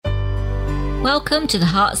Welcome to the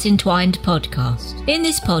Hearts Entwined podcast. In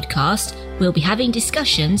this podcast, we'll be having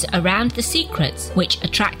discussions around the secrets which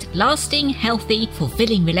attract lasting, healthy,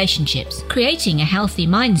 fulfilling relationships, creating a healthy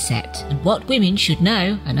mindset, and what women should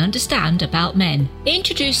know and understand about men.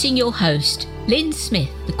 Introducing your host, Lynn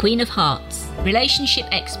Smith, the Queen of Hearts, relationship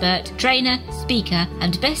expert, trainer, speaker,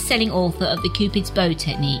 and best-selling author of the Cupid's Bow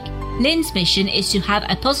Technique. Lynn's mission is to have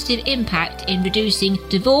a positive impact in reducing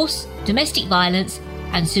divorce, domestic violence,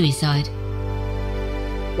 and suicide.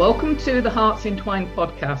 Welcome to the Hearts Entwined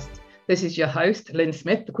podcast. This is your host, Lynn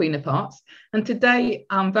Smith, the Queen of Hearts. And today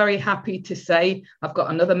I'm very happy to say I've got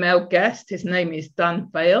another male guest. His name is Dan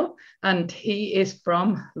Vale, and he is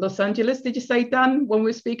from Los Angeles. Did you say, Dan, when we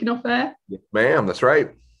were speaking off air? Yes, ma'am, that's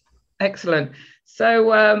right. Excellent.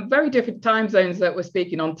 So very different time zones that we're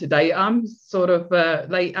speaking on today. I'm sort of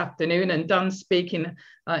late afternoon and Dan's speaking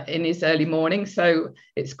in his early morning. So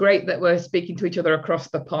it's great that we're speaking to each other across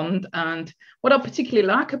the pond. And what I particularly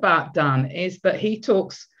like about Dan is that he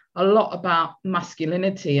talks a lot about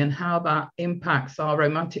masculinity and how that impacts our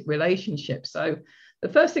romantic relationships. So the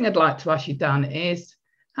first thing I'd like to ask you, Dan, is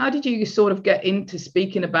how did you sort of get into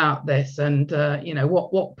speaking about this? And,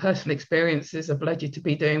 what personal experiences have led you to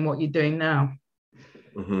be doing what you're doing now?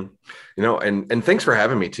 Mm-hmm. And thanks for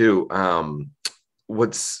having me too.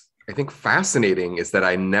 What's I think fascinating is that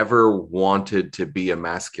I never wanted to be a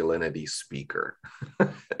masculinity speaker.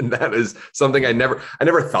 And that is something I never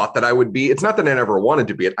thought that I would be. It's not that I never wanted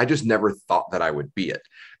to be it. I just never thought that I would be it.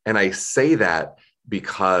 And I say that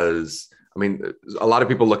because a lot of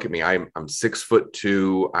people look at me. I'm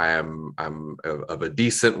 6'2". I'm of a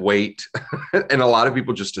decent weight. And a lot of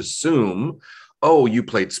people just assume, oh, you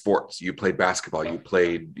played sports, you played basketball, you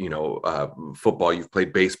played, football, you've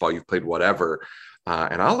played baseball, you've played whatever.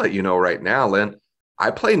 And I'll let you know right now, Lynn,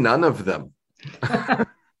 I play none of them.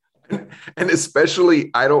 And especially,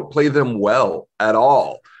 I don't play them well at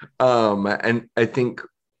all. And I think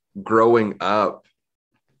growing up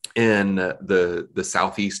in the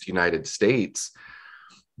Southeast United States,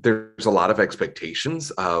 there's a lot of expectations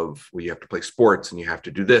of, well, you have to play sports and you have to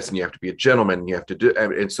do this and you have to be a gentleman and you have to do,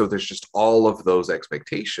 and so there's just all of those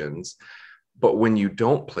expectations. But when you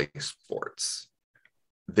don't play sports,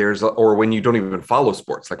 or when you don't even follow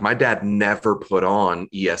sports, like my dad never put on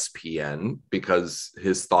ESPN because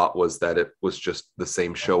his thought was that it was just the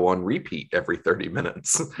same show on repeat every 30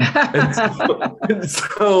 minutes.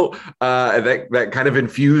 So that kind of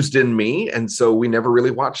infused in me. And so we never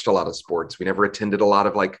really watched a lot of sports. We never attended a lot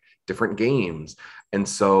of like different games. And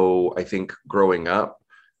so I think growing up,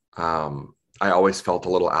 I always felt a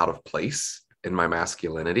little out of place in my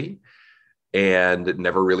masculinity. And it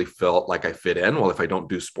never really felt like I fit in. Well, if I don't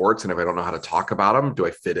do sports and if I don't know how to talk about them, do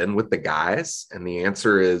I fit in with the guys? And the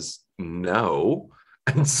answer is no.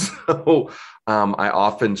 And so I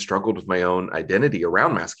often struggled with my own identity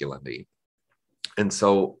around masculinity. And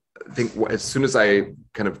so I think as soon as I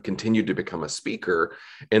kind of continued to become a speaker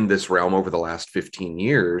in this realm over the last 15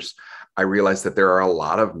 years, I realized that there are a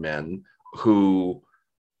lot of men who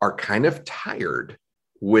are kind of tired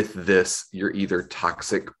with this, you're either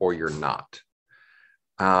toxic or you're not.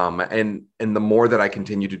 And the more that I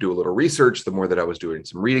continue to do a little research, the more that I was doing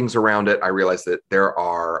some readings around it, I realized that there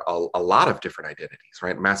are a lot of different identities,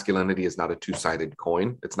 right? Masculinity is not a two-sided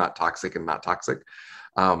coin. It's not toxic and not toxic.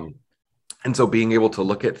 And so being able to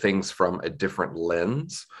look at things from a different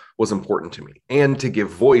lens was important to me, and to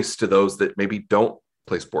give voice to those that maybe don't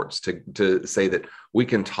play sports, to say that we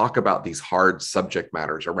can talk about these hard subject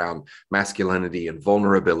matters around masculinity and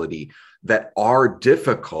vulnerability that are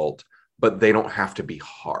difficult, but they don't have to be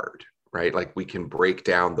hard, right? Like we can break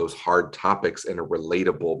down those hard topics in a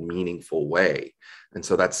relatable, meaningful way. And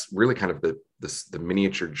so that's really kind of the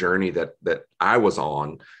miniature journey that I was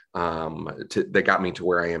on that got me to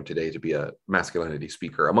where I am today to be a masculinity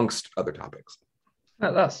speaker, amongst other topics.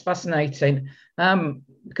 That's fascinating,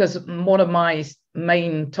 because one of my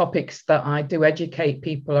main topics that I do educate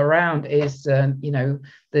people around is,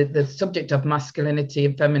 the subject of masculinity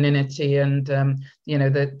and femininity, and,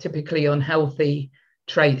 the typically unhealthy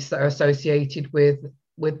traits that are associated with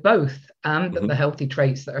both, and the healthy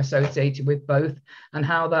traits that are associated with both, and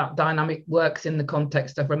how that dynamic works in the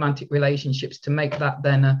context of romantic relationships to make that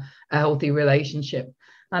then a healthy relationship.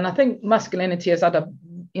 And I think masculinity has had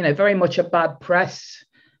very much a bad press,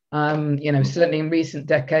 certainly in recent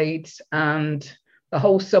decades. And the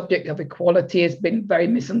whole subject of equality has been very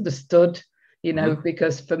misunderstood,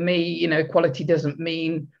 because for me, equality doesn't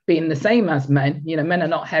mean being the same as men. Men are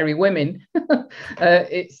not hairy women.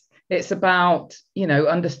 It's about,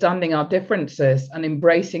 understanding our differences and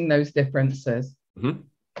embracing those differences. Mm-hmm.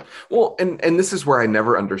 Well, and this is where I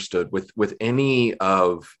never understood with any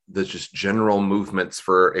of the just general movements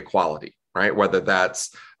for equality, right? Whether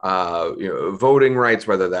that's voting rights,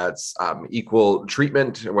 whether that's equal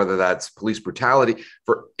treatment, whether that's police brutality,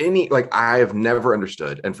 for any, like, I have never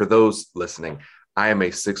understood. And for those listening, I am a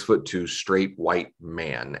 6'2" straight white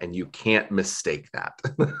man, and you can't mistake that.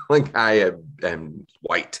 Like, I am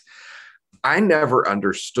white. I never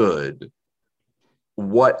understood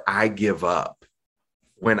what I give up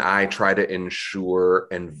when I try to ensure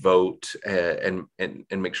and vote and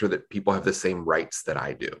make sure that people have the same rights that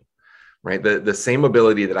I do, right? The same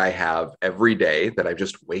ability that I have every day, that I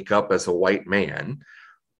just wake up as a white man,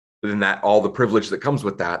 and that all the privilege that comes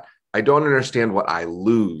with that. I don't understand what I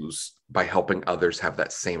lose by helping others have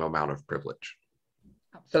that same amount of privilege.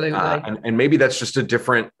 Absolutely. And maybe that's just a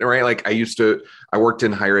different, right? Like, I worked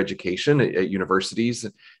in higher education at universities,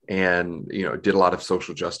 and, did a lot of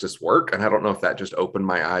social justice work. And I don't know if that just opened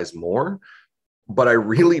my eyes more, but I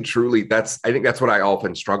really, truly, I think that's what I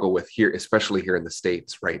often struggle with here, especially here in the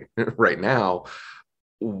States right now.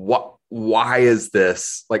 Why is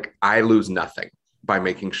this, like, I lose nothing by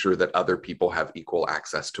making sure that other people have equal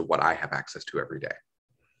access to what I have access to every day?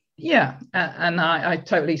 Yeah, and I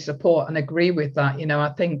totally support and agree with that. I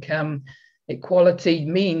think equality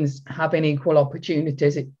means having equal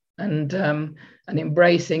opportunities and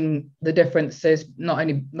embracing the differences, not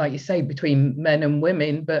only, like you say, between men and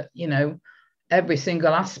women, but, every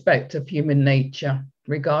single aspect of human nature,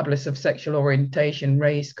 regardless of sexual orientation,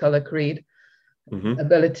 race, color, creed,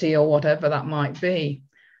 ability, or whatever that might be.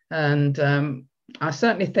 And I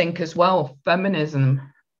certainly think as well, feminism,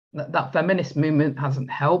 that feminist movement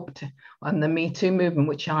hasn't helped, and the Me Too movement,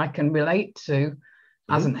 which I can relate to,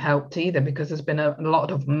 hasn't helped either, because there's been a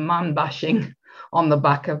lot of man bashing on the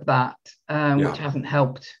back of that, which hasn't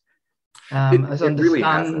helped us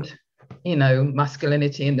understand, really,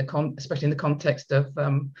 masculinity especially in the context of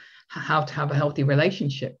how to have a healthy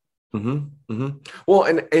relationship. Well,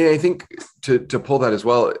 and I think to pull that as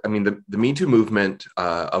well, I mean, the Me Too movement,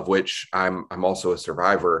 of which I'm also a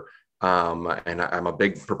survivor. And I'm a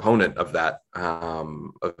big proponent of that,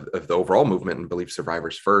 of the overall movement, and believe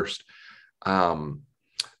survivors first.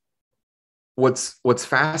 What's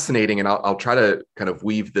fascinating, and I'll try to kind of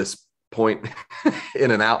weave this point in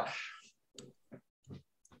and out.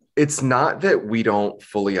 It's not that we don't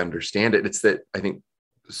fully understand it. It's that I think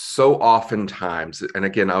so oftentimes, and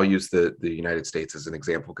again, I'll use the United States as an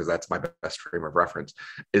example because that's my best frame of reference,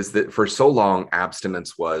 is that for so long,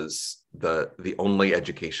 abstinence was the only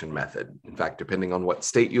education method. In fact, depending on what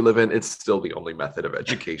state you live in, it's still the only method of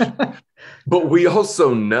education. But we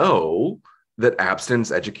also know that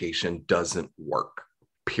abstinence education doesn't work,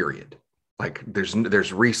 period. Like,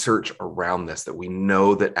 there's research around this that we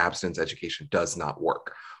know that abstinence education does not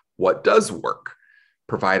work. What does work?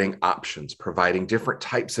 Providing options, providing different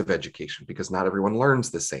types of education, because not everyone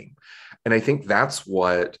learns the same. And I think that's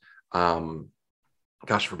what,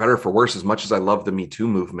 gosh, for better or for worse, as much as I love the Me Too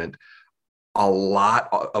movement, a lot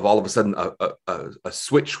of all of a sudden a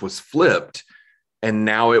switch was flipped. And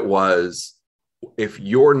now it was, if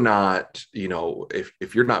you're not,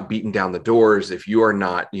 if you're not beating down the doors, if you are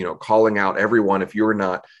not, calling out everyone, if you're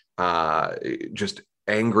not just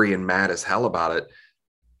angry and mad as hell about it,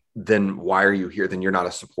 then why are you here? Then you're not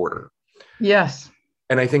a supporter. Yes.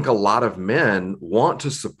 And I think a lot of men want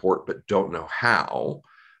to support, but don't know how.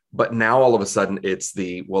 But now all of a sudden it's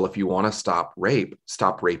well, if you want to stop rape,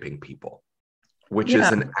 stop raping people, which is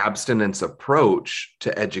an abstinence approach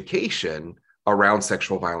to education around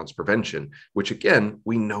sexual violence prevention, which again,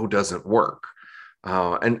 we know doesn't work.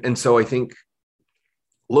 And so I think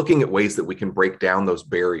looking at ways that we can break down those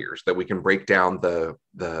barriers, that we can break down the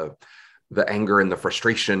anger and the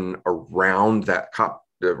frustration around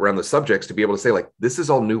around the subjects, to be able to say, like, this is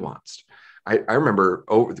all nuanced. I remember,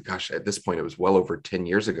 at this point, it was well over 10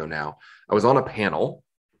 years ago now, I was on a panel,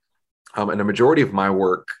 and a majority of my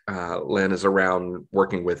work, Lynn, is around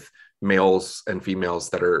working with males and females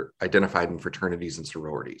that are identified in fraternities and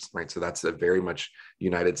sororities, right? So that's a very much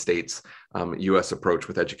United States, US approach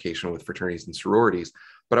with education with fraternities and sororities.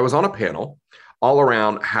 But I was on a panel all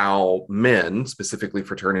around how men, specifically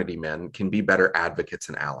fraternity men, can be better advocates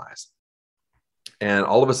and allies. And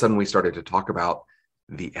all of a sudden we started to talk about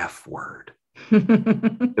the F word,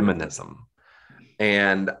 feminism.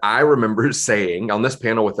 And I remember saying on this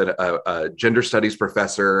panel with a gender studies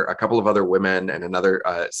professor, a couple of other women, and another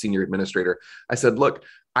senior administrator, I said, look,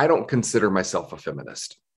 I don't consider myself a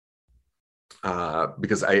feminist.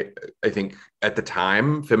 Because I think at the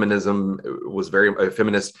time, feminism was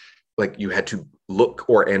feminist like you had to look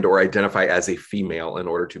or identify as a female in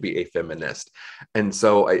order to be a feminist. And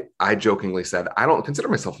so I jokingly said, I don't consider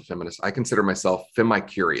myself a feminist. I consider myself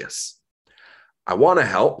femi-curious. I want to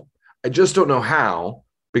help. I just don't know how,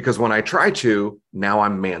 because when I try to, now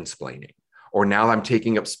I'm mansplaining, or now I'm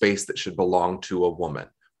taking up space that should belong to a woman,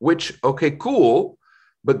 which, okay, cool.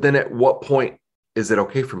 But then at what point is it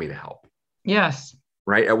okay for me to help? Yes.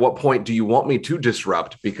 Right? At what point do you want me to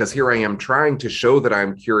disrupt? Because here I am trying to show that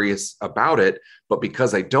I'm curious about it, but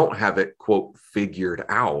because I don't have it, quote, figured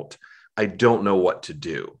out, I don't know what to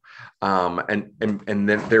do. And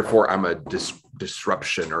then therefore I'm a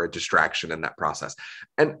disruption or a distraction in that process.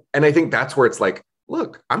 And I think that's where it's like,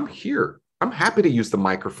 look, I'm here. I'm happy to use the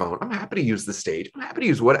microphone. I'm happy to use the stage. I'm happy to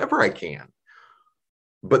use whatever I can.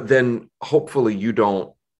 But then hopefully you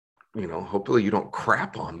don't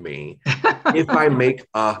crap on me if I make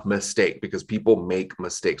a mistake, because people make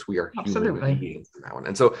mistakes. We are human beings in that one.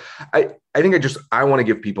 And so I think I want to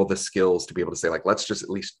give people the skills to be able to say, like, let's just at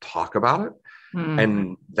least talk about it.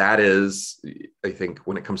 And that is, I think,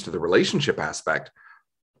 when it comes to the relationship aspect,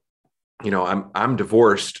 I'm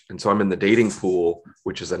divorced. And so I'm in the dating pool,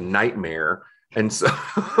 which is a nightmare. And so,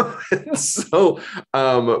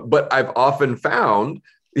 but I've often found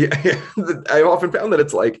that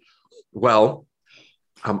it's like, well,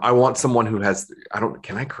 I want someone who has,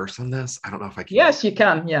 can I curse on this? I don't know if I can. Yes, you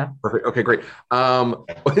can. Yeah. Perfect. Okay, great.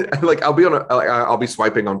 Like I'll be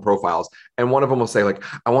swiping on profiles, and one of them will say, like,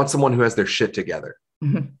 I want someone who has their shit together.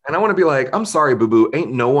 And I want to be like, I'm sorry, boo-boo,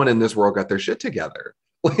 ain't no one in this world got their shit together.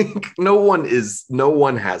 Like no one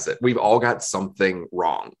has it. We've all got something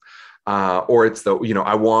wrong. Or it's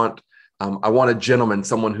I want a gentleman,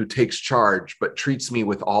 someone who takes charge, but treats me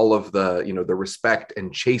with all of the, the respect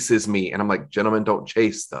and chases me. And I'm like, gentlemen, don't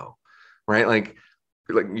chase though. Right. Like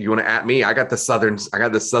you want to at me. I got the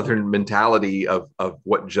Southern mentality of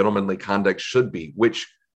what gentlemanly conduct should be, which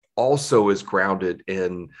also is grounded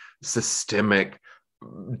in systemic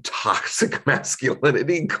toxic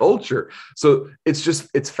masculinity culture. So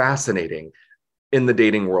it's fascinating in the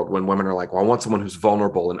dating world when women are like, well, I want someone who's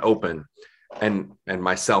vulnerable and open. And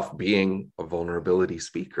myself being a vulnerability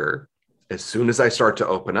speaker, as soon as I start to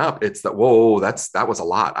open up, it's that, whoa, that was a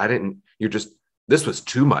lot. This was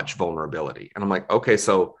too much vulnerability. And I'm like, okay,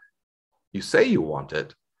 so you say you want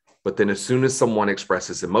it, but then as soon as someone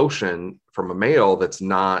expresses emotion from a male that's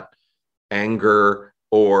not anger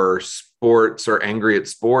or sports or angry at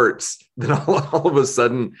sports, then all of a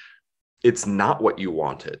sudden it's not what you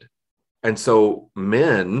wanted. And so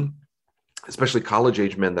men, especially college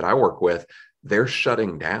age men that I work with, they're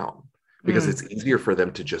shutting down because it's easier for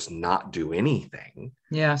them to just not do anything.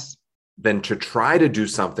 Yes. Than to try to do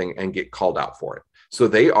something and get called out for it. So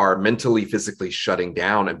they are mentally, physically shutting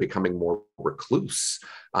down and becoming more recluse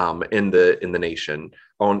in the nation,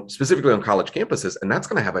 specifically on college campuses. And that's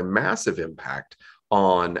going to have a massive impact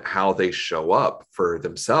on how they show up for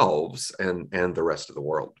themselves and the rest of the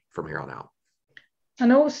world from here on out.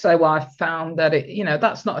 And also I found that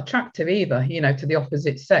that's not attractive either, to the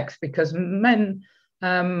opposite sex, because men,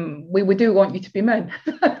 we do want you to be men.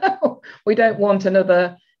 We don't want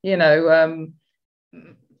another, a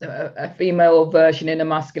female version in a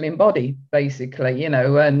masculine body, basically,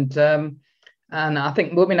 and I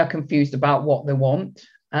think women are confused about what they want,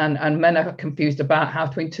 and men are confused about how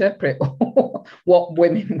to interpret what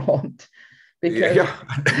women want. Because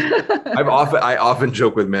I often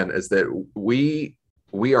joke with men is that we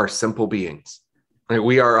are simple beings. Like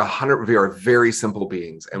we are very simple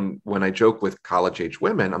beings. And when I joke with college age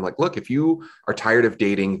women, I'm like, look, if you are tired of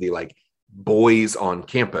dating the like boys on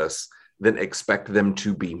campus, then expect them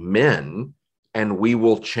to be men and we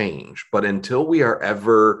will change. But until we are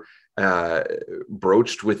ever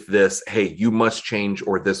broached with this, hey, you must change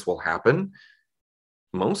or this will happen,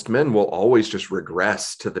 most men will always just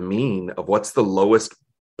regress to the mean of what's the lowest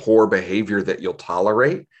poor behavior that you'll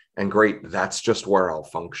tolerate. And great, that's just where I'll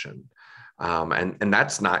function. And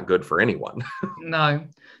that's not good for anyone. No,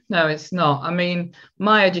 it's not. I mean,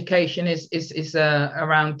 my education is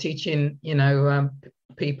around teaching,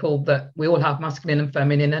 people that we all have masculine and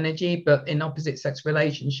feminine energy, but in opposite sex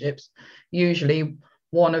relationships, usually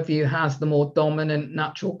one of you has the more dominant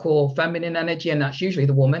natural core feminine energy, and that's usually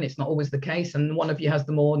the woman. It's not always the case. And one of you has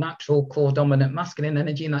the more natural core dominant masculine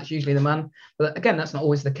energy, and that's usually the man. But again, that's not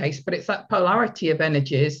always the case. But it's that polarity of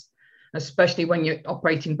energies, especially when you're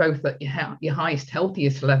operating both at your highest,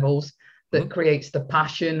 healthiest levels, that creates the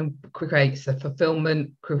passion, creates the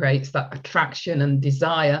fulfillment, creates that attraction and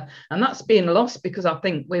desire. And that's being lost because I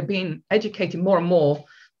think we're being educated more and more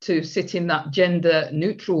to sit in that gender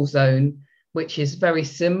neutral zone, which is very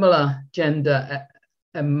similar gender,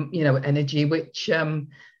 energy, which,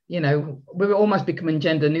 we're almost becoming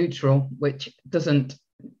gender neutral, which doesn't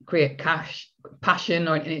create passion,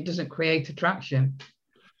 or it doesn't create attraction.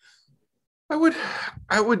 I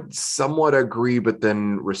would somewhat agree, but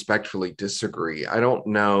then respectfully disagree. I don't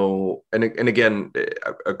know. And again,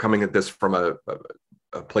 coming at this from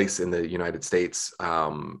a place in the United States,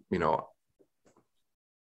 I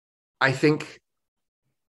think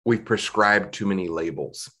we've prescribed too many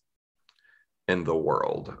labels in the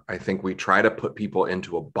world. I think we try to put people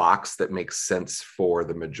into a box that makes sense for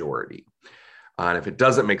the majority. And if it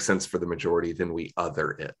doesn't make sense for the majority, then we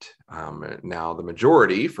other it. Now, the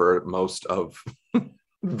majority for most of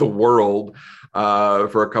the world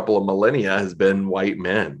for a couple of millennia has been white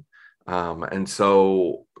men. And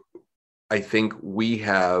so I think we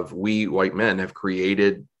white men have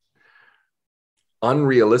created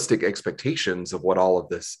unrealistic expectations of what all of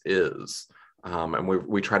this is. And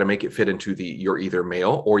we try to make it fit into you're either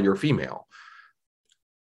male or you're female.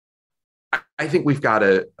 I think we've got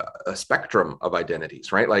a spectrum of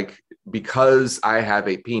identities, right? Like, because I have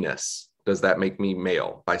a penis, does that make me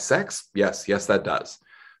male? By sex? Yes, that does.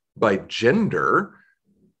 By gender,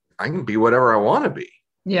 I can be whatever I want to be.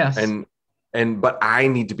 Yes. But I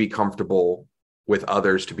need to be comfortable with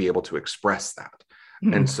others to be able to express that.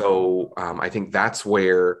 Mm-hmm. And so I think that's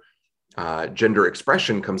where gender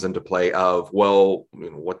expression comes into play of, well,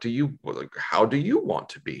 how do you want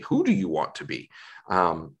to be? Who do you want to be?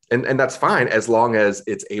 And that's fine as long as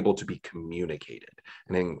it's able to be communicated.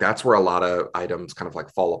 And I think that's where a lot of items kind of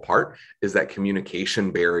like fall apart, is that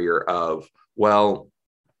communication barrier of,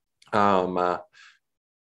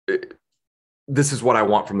 this is what I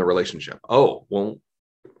want from the relationship. Oh, well,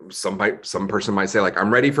 some person might say, like,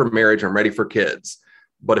 I'm ready for marriage, I'm ready for kids.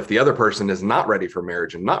 But if the other person is not ready for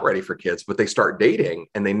marriage and not ready for kids, but they start dating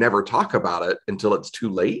and they never talk about it until it's too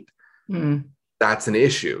late, that's an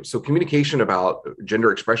issue. So communication about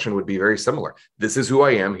gender expression would be very similar. This is who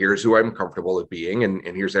I am. Here's who I'm comfortable with being.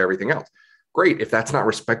 And here's everything else. Great. If that's not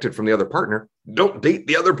respected from the other partner, don't date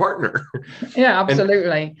the other partner. Yeah,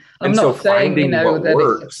 absolutely. I'm not saying, that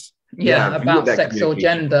works, it's about sex or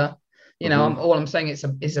gender. All I'm saying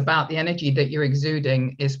is about the energy that you're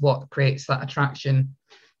exuding is what creates that attraction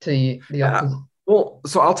to the opposite. Well,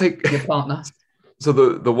 so I'll take your partner. So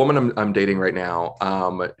the woman I'm dating right now,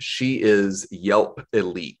 she is Yelp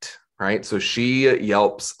elite, right? So she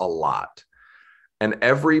Yelps a lot. And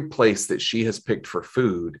every place that she has picked for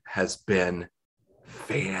food has been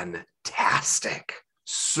fantastic.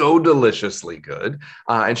 So deliciously good.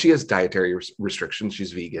 And she has dietary restrictions.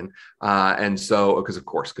 She's vegan. And so, because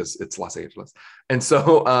it's Los Angeles. And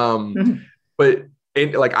so,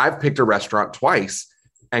 I've picked a restaurant twice,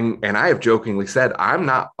 and I have jokingly said, I'm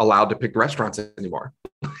not allowed to pick restaurants anymore.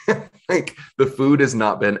 Like, the food has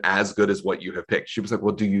not been as good as what you have picked. She was like,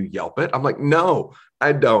 well, do you Yelp it? I'm like, no,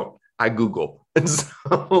 I don't. I Google. And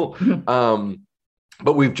so,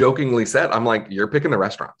 but we've jokingly said, I'm like, you're picking the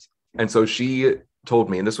restaurants. And so she told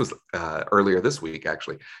me, and this was earlier this week,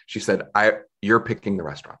 actually, she said, you're picking the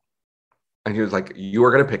restaurant. And he was like, you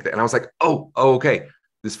are going to pick that. And I was like, oh, okay.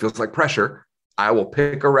 This feels like pressure. I will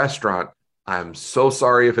pick a restaurant. I'm so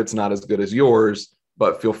sorry if it's not as good as yours,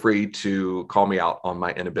 but feel free to call me out on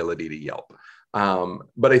my inability to Yelp.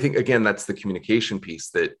 But I think, again, that's the communication piece,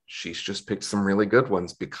 that she's just picked some really good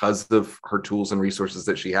ones because of her tools and resources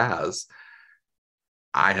that she has.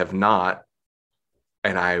 I have not,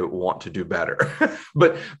 and I want to do better.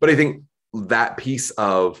 but I think that piece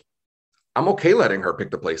of, I'm okay letting her pick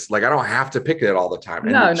the place. Like, I don't have to pick it all the time.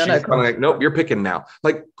 And she's kind of like, nope, you're picking now.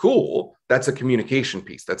 Like, cool. That's a communication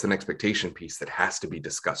piece. That's an expectation piece that has to be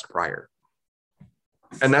discussed prior.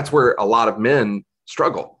 And that's where a lot of men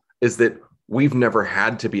struggle, is that we've never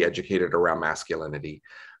had to be educated around masculinity,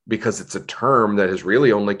 because it's a term that has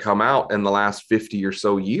really only come out in the last 50 or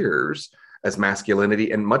so years as masculinity,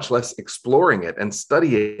 and much less exploring it and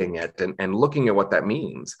studying it and looking at what that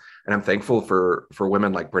means. And I'm thankful for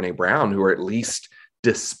women like Brené Brown, who are at least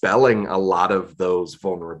dispelling a lot of those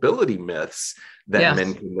vulnerability myths that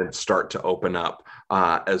men can then start to open up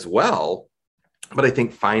as well. But I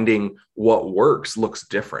think finding what works looks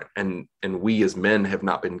different. And we as men have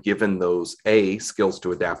not been given those A, skills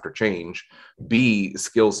to adapt or change, B,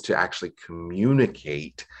 skills to actually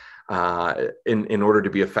communicate in order to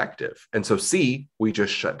be effective. And so C, we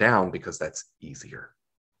just shut down because that's easier.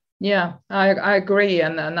 Yeah, I agree.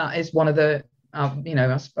 And that is one of the,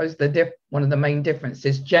 I suppose one of the main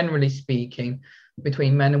differences, generally speaking,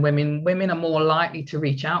 between men and women. Women are more likely to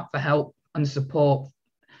reach out for help and support,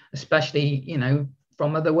 especially,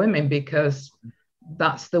 from other women, because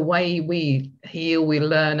that's the way we heal, we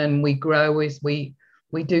learn, and we grow, is we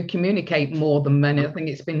do communicate more than men. I think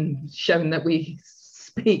it's been shown that we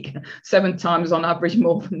speak 7 times on average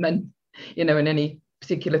more than men, in any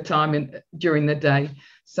particular time during the day.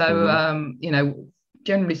 So,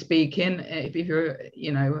 generally speaking, if you're,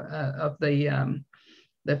 of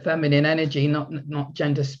the feminine energy, not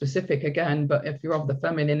gender specific again, but if you're of the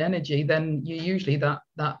feminine energy, then you're usually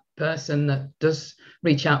that person that does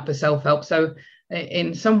reach out for self-help. So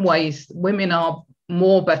in some ways, women are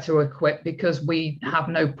more better equipped because we have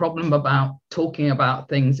no problem about talking about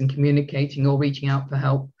things and communicating or reaching out for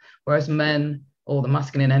help, whereas men, or the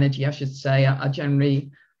masculine energy, I should say, are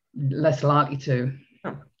generally less likely to.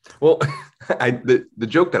 Well, the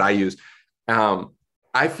joke that I use,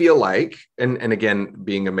 I feel like, and again,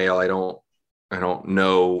 being a male, I don't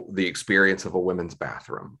know the experience of a women's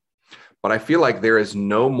bathroom, but I feel like there is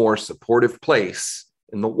no more supportive place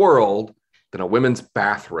in the world than a women's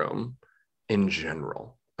bathroom in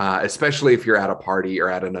general, especially if you're at a party or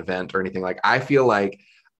at an event or anything. Like, I feel like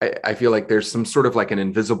there's some sort of like an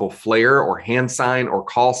invisible flare or hand sign or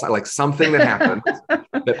call sign, like something that happens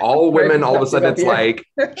that all women, all of a sudden it's like,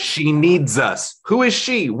 she needs us. Who is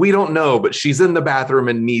she? We don't know, but she's in the bathroom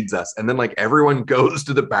and needs us. And then like everyone goes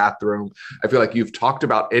to the bathroom. I feel like you've talked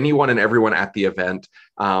about anyone and everyone at the event.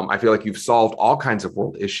 I feel like you've solved all kinds of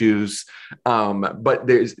world issues, but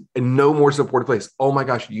there's no more supportive place. Oh my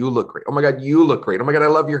gosh, you look great. Oh my God, you look great. Oh my God, I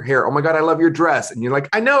love your hair. Oh my God, I love your dress. And you're like,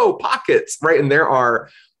 I know, pockets, right? And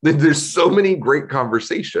there's so many great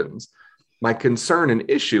conversations. My concern and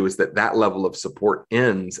issue is that level of support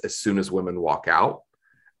ends as soon as women walk out.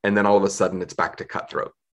 And then all of a sudden it's back to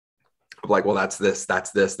cutthroat. Like, well, that's this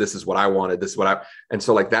is what I wanted. And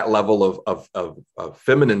so like that level of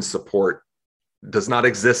feminine support does not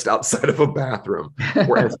exist outside of a bathroom.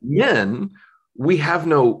 Whereas men, we have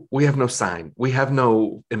no sign. We have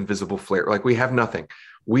no invisible flare. Like, we have nothing.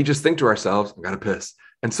 We just think to ourselves, I gotta piss.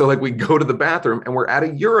 And so like we go to the bathroom and we're at a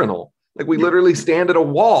urinal. Like, we literally stand at a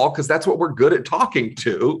wall because that's what we're good at talking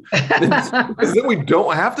to. Because then we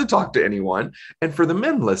don't have to talk to anyone. And for the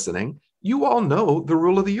men listening, you all know the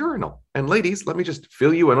rule of the urinal. And ladies, let me just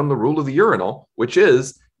fill you in on the rule of the urinal, which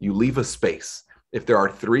is you leave a space. If there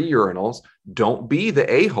are 3 urinals, don't be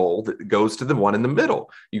the a-hole that goes to the one in the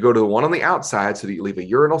middle. You go to the one on the outside so that you leave a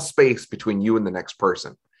urinal space between you and the next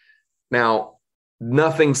person. Now,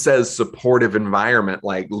 nothing says supportive environment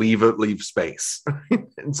like leave space.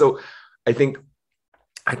 And so I think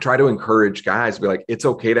I try to encourage guys to be like, it's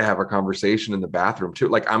okay to have a conversation in the bathroom too.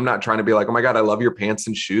 Like, I'm not trying to be like, oh my God, I love your pants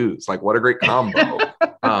and shoes. Like, what a great combo.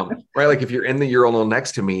 Right. Like, if you're in the urinal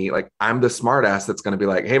next to me, like, I'm the smart ass that's going to be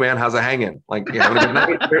like, hey man, how's it hanging? Like, you having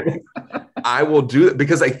a good night? I will do it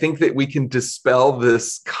because I think that we can dispel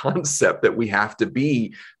this concept that we have to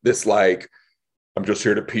be this, like, I'm just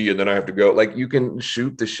here to pee and then I have to go. Like, you can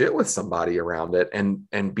shoot the shit with somebody around it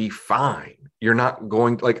and be fine. You're not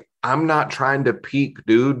going to, like, I'm not trying to peek,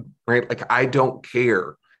 dude, right? Like, I don't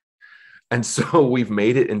care. And so we've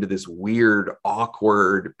made it into this weird,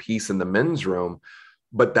 awkward piece in the men's room,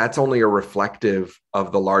 but that's only a reflective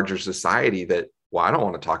of the larger society that, well, I don't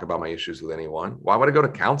want to talk about my issues with anyone. Why would I go to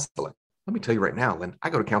counseling? Let me tell you right now, Lynn,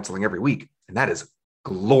 I go to counseling every week, and that is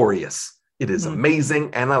glorious. It is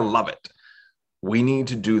amazing, and I love it. We need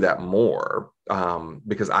to do that more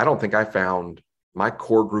because I don't think I found my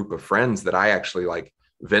core group of friends that I actually like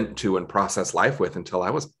vent to and process life with until I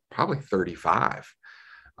was probably 35.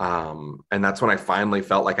 And that's when I finally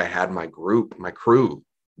felt like I had my group, my crew.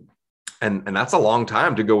 And that's a long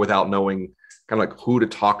time to go without knowing kind of like who to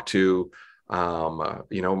talk to.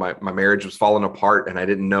 My marriage was falling apart and I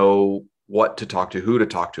didn't know what to talk to, who to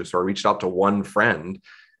talk to. So I reached out to one friend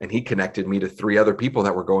and he connected me to 3 other people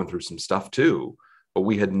that were going through some stuff too, but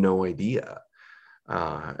we had no idea.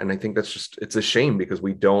 And I think it's a shame because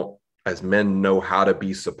we don't, as men, know how to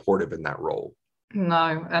be supportive in that role.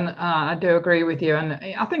 No, and I do agree with you. And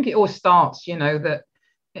I think it all starts, that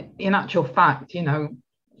in actual fact,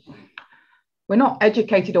 we're not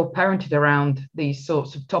educated or parented around these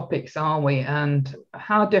sorts of topics, are we? And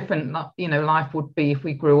how different, life would be if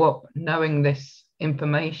we grew up knowing this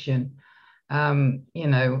information, and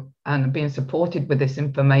being supported with this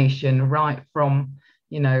information right from,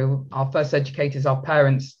 our first educators, our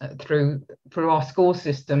parents, through our school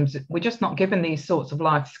systems. We're just not given these sorts of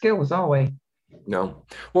life skills, are we? No.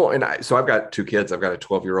 Well, so I've got 2 kids. I've got a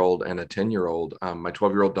 12-year-old and a 10-year-old. My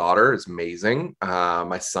 12-year-old daughter is amazing.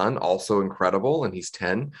 My son, also incredible, and he's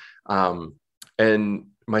 10. And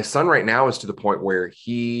my son right now is to the point where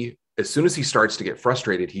as soon as he starts to get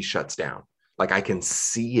frustrated, he shuts down. Like, I can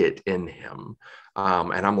see it in him.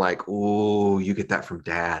 And I'm like, oh, you get that from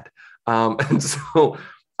dad. And so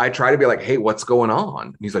I try to be like, hey, what's going on?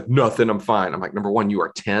 And he's like, nothing, I'm fine. I'm like, number one, you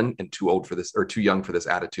are 10 and too old for this, or too young for this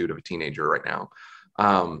attitude of a teenager right now.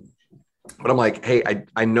 But I'm like, hey,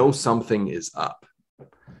 I know something is up.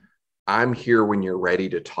 I'm here when you're ready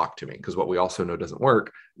to talk to me. Because what we also know doesn't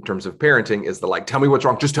work in terms of parenting is the like, tell me what's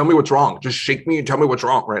wrong. Just tell me what's wrong. Just shake me and tell me what's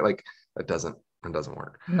wrong. Right. Like it doesn't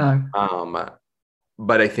work. No.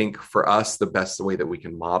 But I think for us, the best way that we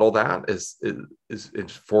can model that is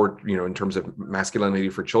for, in terms of masculinity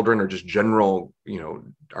for children or just general,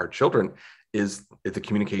 our children is the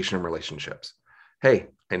communication and relationships. Hey,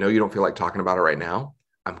 I know you don't feel like talking about it right now.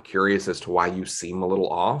 I'm curious as to why you seem a little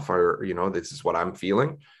off or, this is what I'm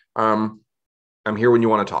feeling. I'm here when you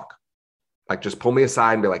want to talk. Like, just pull me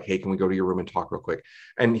aside and be like, hey, can we go to your room and talk real quick?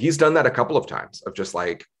 And he's done that a couple of times of just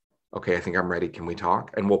like, okay, I think I'm ready. Can we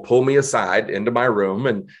talk? And we'll pull me aside into my room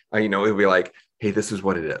and, he'll be like, hey, this is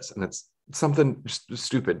what it is. And it's something just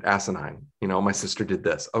stupid, asinine. My sister did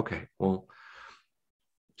this. Okay, well,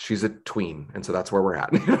 she's a tween. And so that's where we're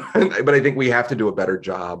at. But I think we have to do a better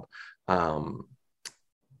job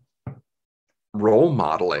role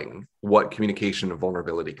modeling what communication and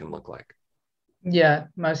vulnerability can look like. Yeah,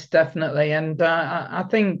 most definitely. And I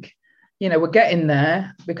think, we're getting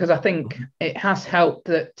there because I think it has helped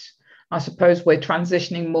that I suppose we're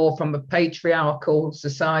transitioning more from a patriarchal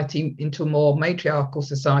society into a more matriarchal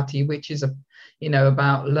society, which is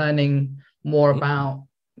about learning more about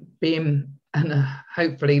being, and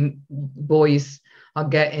hopefully boys are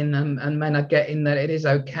getting and men are getting that it is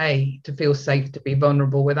okay to feel safe to be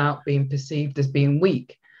vulnerable without being perceived as being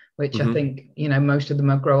weak, which I think most of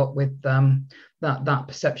them grow up with that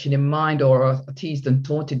perception in mind or are teased and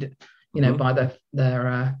taunted by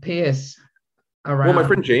their peers around. Well, my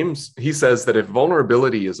friend James, he says that if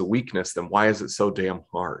vulnerability is a weakness, then why is it so damn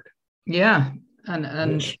hard? Yeah.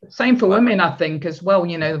 And same for women, I think, as well.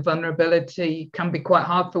 Vulnerability can be quite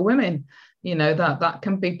hard for women. That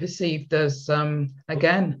can be perceived as,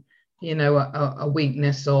 again, a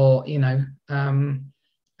weakness or,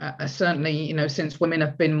 certainly, since women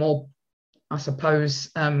have been more, I suppose,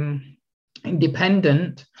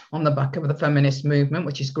 independent on the back of the feminist movement,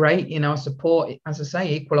 which is great. I support, as I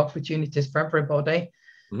say, equal opportunities for everybody.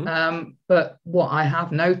 But what I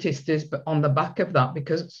have noticed is, but on the back of that,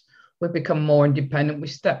 because we've become more independent, we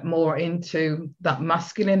step more into that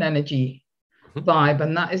masculine energy vibe,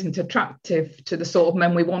 and that isn't attractive to the sort of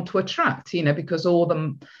men we want to attract, because all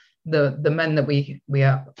the men that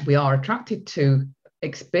we are attracted to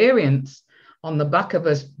experience on the back of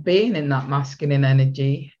us being in that masculine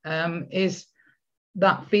energy is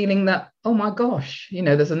that feeling that, oh my gosh,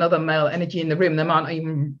 there's another male energy in the room. They might not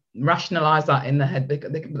even rationalize that in their head.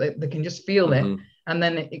 They can just feel it. And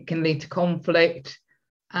then it can lead to conflict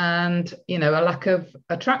and, a lack of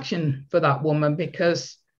attraction for that woman,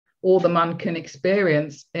 because all the man can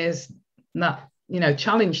experience is that,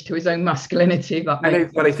 challenge to his own masculinity. But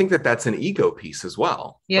I think that's an ego piece as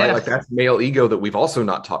well. Yeah. Right? Like that's male ego that we've also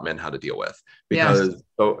not taught men how to deal with, because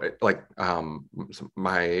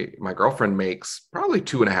my girlfriend makes probably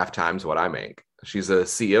 2.5 times what I make. She's a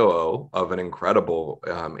COO of an incredible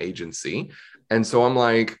agency. And so I'm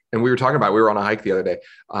like, and we were on a hike the other day.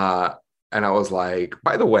 And I was like,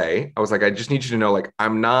 by the way, I just need you to know, like,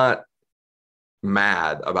 I'm not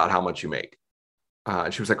mad about how much you make.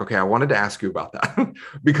 She was like, okay, I wanted to ask you about that.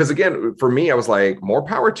 Because again, for me, I was like, more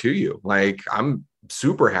power to you. Like, I'm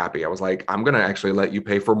super happy. I was like, I'm going to actually let you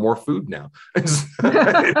pay for more food now. But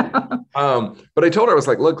I told her, I was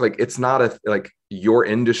like, look, like, it's not your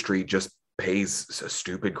industry just pays a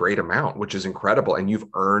stupid great amount, which is incredible. And you've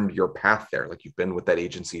earned your path there. Like, you've been with that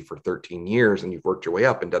agency for 13 years and you've worked your way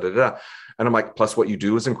up and And I'm like, plus what you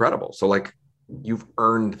do is incredible. So like, you've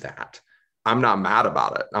earned that. I'm not mad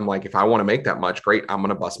about it. I'm like, if I want to make that much, great. I'm going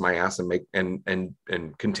to bust my ass and make and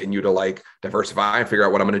continue to like diversify and figure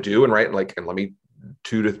out what I'm going to do. And and let me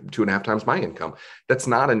 2 to 2.5 times my income. That's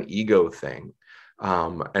not an ego thing.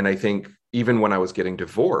 And I think even when I was getting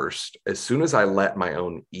divorced, as soon as I let my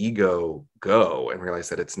own ego go and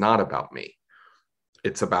realized that it's not about me,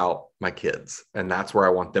 it's about my kids. And that's where I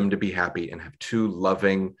want them to be happy and have 2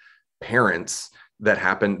 loving parents that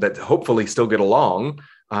hopefully still get along.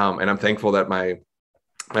 And I'm thankful that my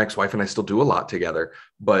ex-wife and I still do a lot together,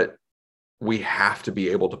 but we have to be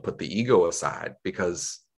able to put the ego aside,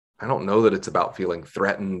 because I don't know that it's about feeling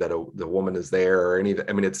threatened that the woman is there or any of that.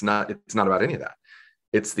 I mean, it's not about any of that.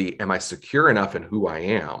 It's am I secure enough in who I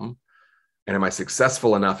am? And am I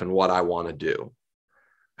successful enough in what I want to do?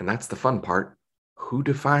 And that's the fun part. Who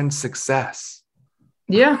defines success?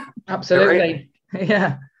 Yeah, absolutely. Right?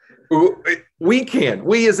 Yeah.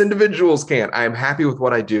 We as individuals can. I am happy with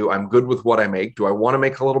what I do. I'm good with what I make. Do I want to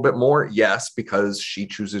make a little bit more? Yes, because she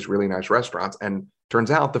chooses really nice restaurants. And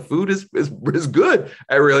turns out the food is good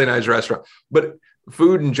at a really nice restaurant. But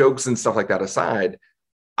food and jokes and stuff like that aside,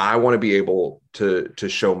 I want to be able to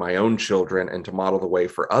show my own children and to model the way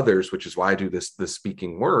for others, which is why I do this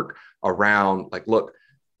speaking work around like, look,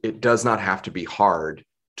 it does not have to be hard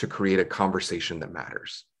to create a conversation that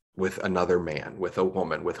matters with another man, with a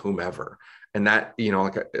woman, with whomever. And that,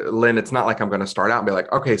 like Lynn, it's not like I'm going to start out and be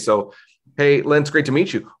like, okay, so, hey, Lynn, it's great to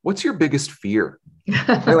meet you. What's your biggest fear?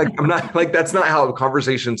 I'm not like, that's not how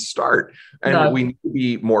conversations start. And we need to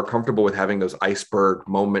be more comfortable with having those iceberg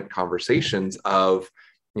moment conversations of,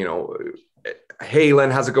 hey, Lynn,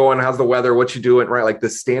 how's it going? How's the weather? What you doing? Right. Like the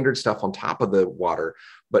standard stuff on top of the water,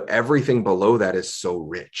 but everything below that is so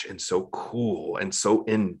rich and so cool and so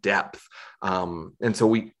in depth. And so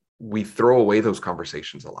we throw away those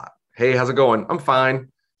conversations a lot. Hey, how's it going? I'm fine.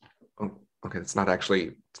 Okay. It's not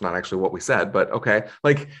actually what we said, but okay.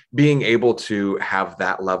 Like being able to have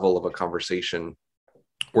that level of a conversation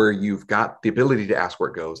where you've got the ability to ask where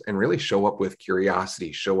it goes and really show up with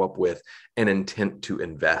curiosity, show up with an intent to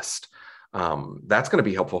invest. That's going to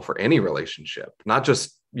be helpful for any relationship, not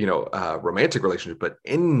just, romantic relationship, but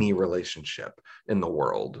any relationship in the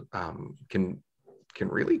world can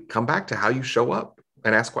really come back to how you show up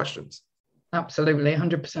and ask questions. Absolutely.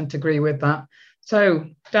 100% agree with that. So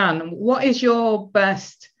Dan, what is your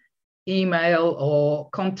best email or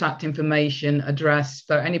contact information address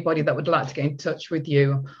for anybody that would like to get in touch with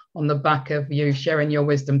you on the back of you sharing your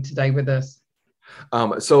wisdom today with us?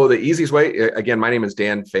 So the easiest way, again, my name is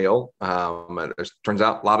Dan Fail. It turns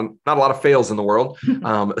out not a lot of fails in the world.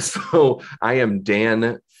 So I am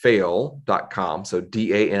danfail.com. So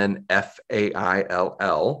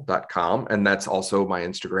DANFAILL.com. And that's also my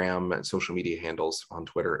Instagram and social media handles on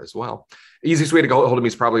Twitter as well. Easiest way to get hold of me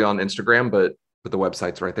is probably on Instagram, but the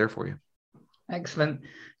website's right there for you. Excellent.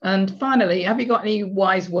 And finally, have you got any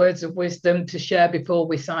wise words of wisdom to share before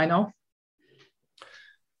we sign off?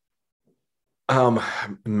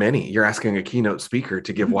 Many. You're asking a keynote speaker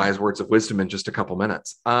to give wise words of wisdom in just a couple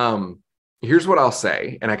minutes. Here's what I'll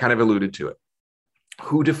say, and I kind of alluded to it.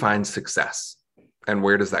 Who defines success, and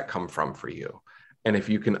where does that come from for you? And if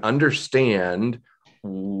you can understand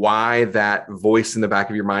why that voice in the back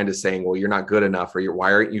of your mind is saying, well, you're not good enough, or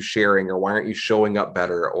why aren't you sharing, or why aren't you showing up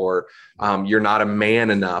better, or you're not a man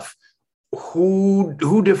enough.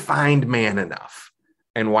 Who defined man enough?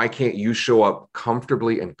 And why can't you show up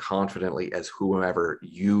comfortably and confidently as whomever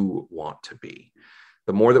you want to be?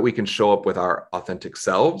 The more that we can show up with our authentic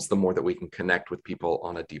selves, the more that we can connect with people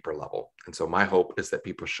on a deeper level. And so my hope is that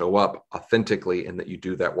people show up authentically and that you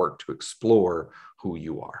do that work to explore who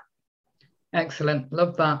you are. Excellent.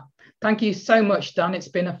 Love that. Thank you so much, Dan. It's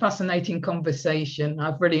been a fascinating conversation.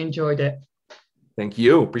 I've really enjoyed it. Thank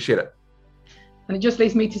you. Appreciate it. And it just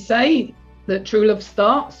leaves me to say that true love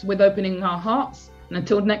starts with opening our hearts. And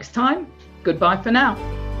until next time, goodbye for now.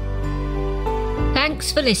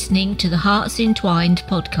 Thanks for listening to the Hearts Entwined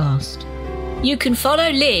podcast. You can follow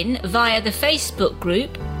Lynn via the Facebook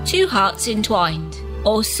group Two Hearts Entwined,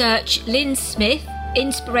 or search Lynn Smith,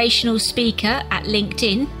 inspirational speaker, at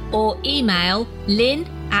LinkedIn, or email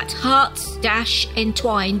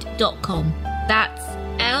lynn@hearts-entwined.com. That's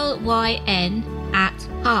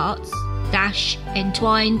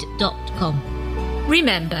LYN@hearts-entwined.com.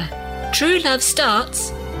 Remember, true love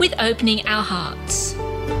starts with opening our hearts.